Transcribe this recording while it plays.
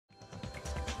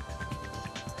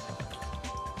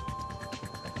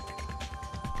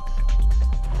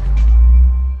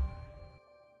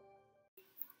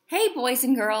boys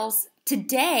and girls.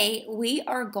 Today we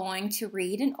are going to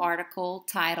read an article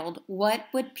titled What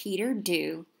Would Peter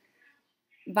Do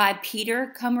by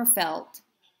Peter Kummerfeld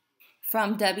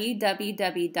from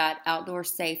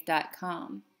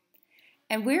www.outdoorsafe.com.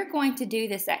 And we're going to do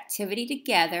this activity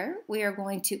together. We are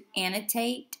going to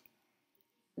annotate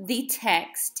the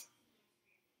text.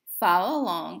 Follow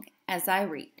along as I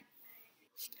read.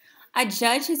 I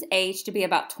judged his age to be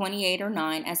about 28 or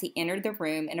 9 as he entered the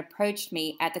room and approached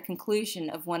me at the conclusion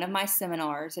of one of my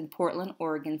seminars in Portland,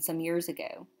 Oregon some years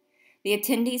ago. The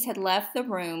attendees had left the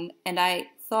room, and I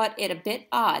thought it a bit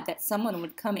odd that someone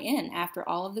would come in after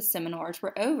all of the seminars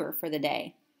were over for the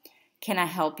day. "Can I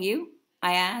help you?"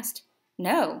 I asked.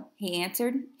 "No," he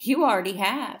answered. "You already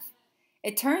have."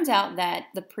 It turns out that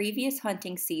the previous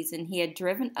hunting season he had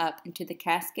driven up into the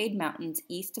Cascade Mountains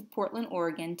east of Portland,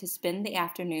 Oregon to spend the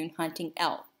afternoon hunting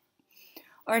elk.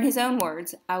 Or in his own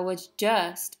words, I was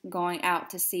just going out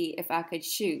to see if I could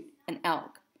shoot an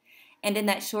elk. And in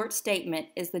that short statement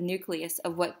is the nucleus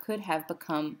of what could have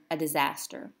become a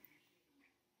disaster.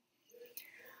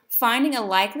 Finding a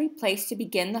likely place to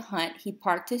begin the hunt, he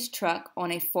parked his truck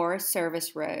on a Forest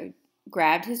Service road,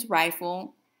 grabbed his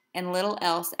rifle, and little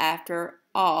else. After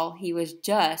all, he was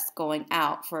just going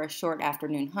out for a short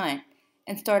afternoon hunt,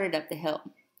 and started up the hill.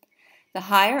 The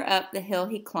higher up the hill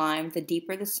he climbed, the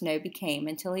deeper the snow became,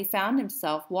 until he found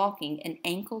himself walking in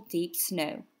ankle-deep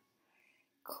snow.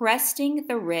 Cresting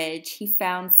the ridge, he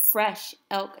found fresh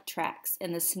elk tracks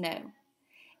in the snow.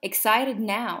 Excited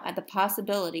now at the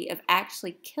possibility of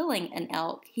actually killing an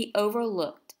elk, he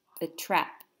overlooked the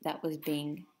trap that was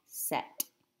being set.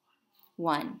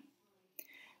 1.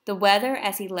 The weather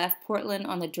as he left Portland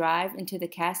on the drive into the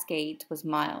Cascades was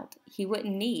mild. He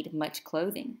wouldn't need much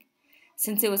clothing.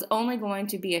 Since it was only going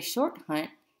to be a short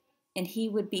hunt and he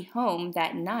would be home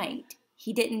that night,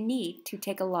 he didn't need to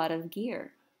take a lot of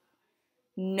gear.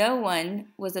 No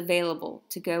one was available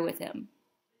to go with him.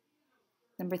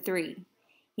 3,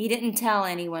 he didn't tell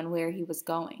anyone where he was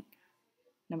going.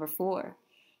 4,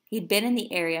 he'd been in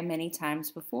the area many times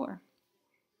before.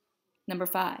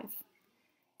 5,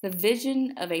 the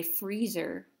vision of a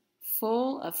freezer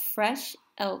full of fresh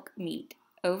elk meat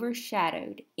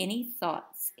overshadowed any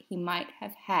thoughts he might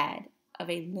have had of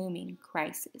a looming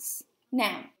crisis.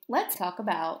 Now, let's talk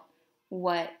about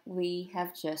what we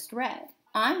have just read.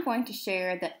 I'm going to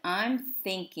share that I'm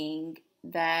thinking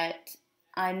that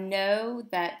I know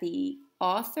that the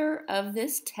author of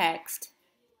this text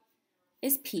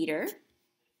is Peter.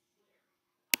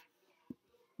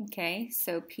 Okay,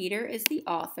 so Peter is the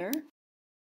author.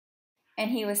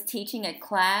 And he was teaching a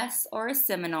class or a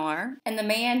seminar, and the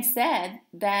man said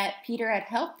that Peter had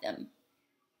helped him,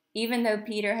 even though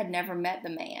Peter had never met the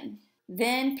man.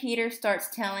 Then Peter starts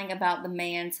telling about the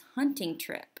man's hunting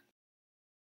trip.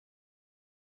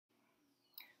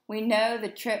 We know the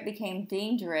trip became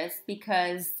dangerous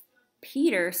because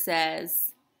Peter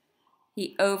says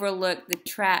he overlooked the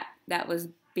trap that was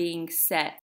being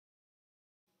set.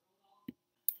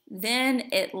 Then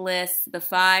it lists the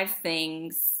 5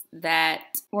 things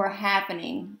that were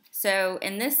happening. So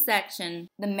in this section,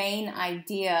 the main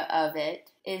idea of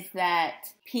it is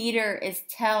that Peter is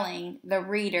telling the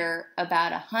reader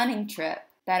about a hunting trip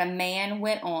that a man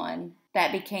went on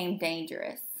that became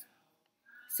dangerous.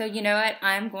 So you know what?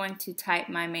 I'm going to type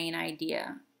my main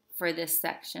idea for this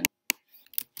section.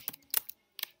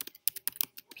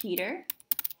 Peter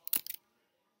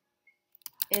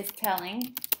is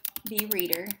telling the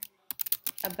reader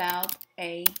about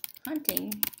a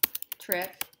hunting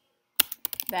trip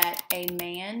that a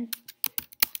man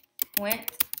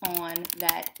went on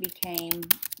that became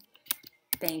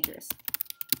dangerous.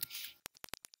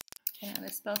 Now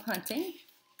let's spell hunting.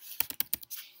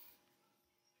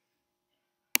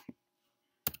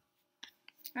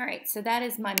 All right, so that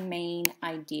is my main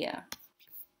idea.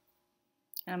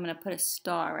 And I'm going to put a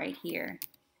star right here.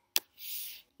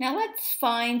 Now let's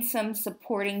find some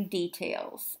supporting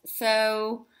details.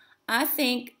 So I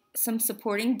think some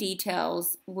supporting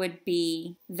details would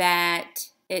be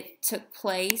that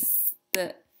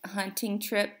the hunting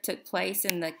trip took place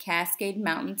in the Cascade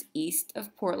Mountains east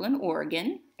of Portland,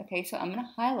 Oregon. Okay, so I'm going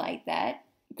to highlight that.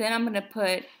 Then I'm going to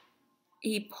put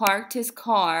he parked his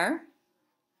car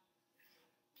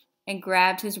and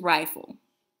grabbed his rifle.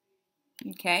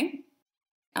 Okay.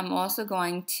 I'm also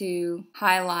going to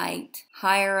highlight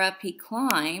higher up he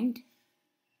climbed,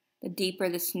 the deeper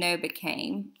the snow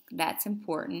became. That's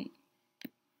important.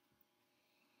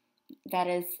 That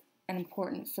is an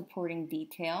important supporting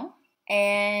detail.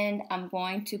 And I'm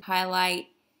going to highlight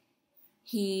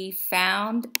he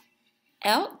found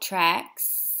elk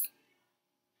tracks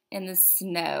in the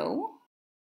snow.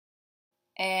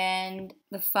 And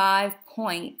the 5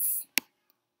 points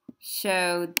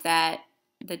showed that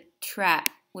the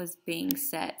trap was being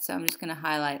set. So I'm just going to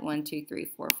highlight 1, 2, 3,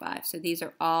 4, 5. So these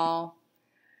are all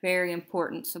very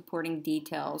important supporting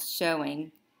details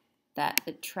showing that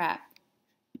the trap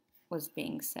was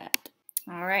being set.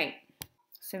 All right.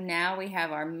 So now we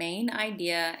have our main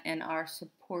idea and our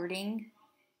supporting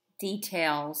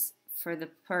details for the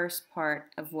first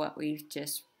part of what we've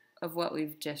just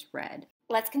read.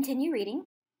 Let's continue reading.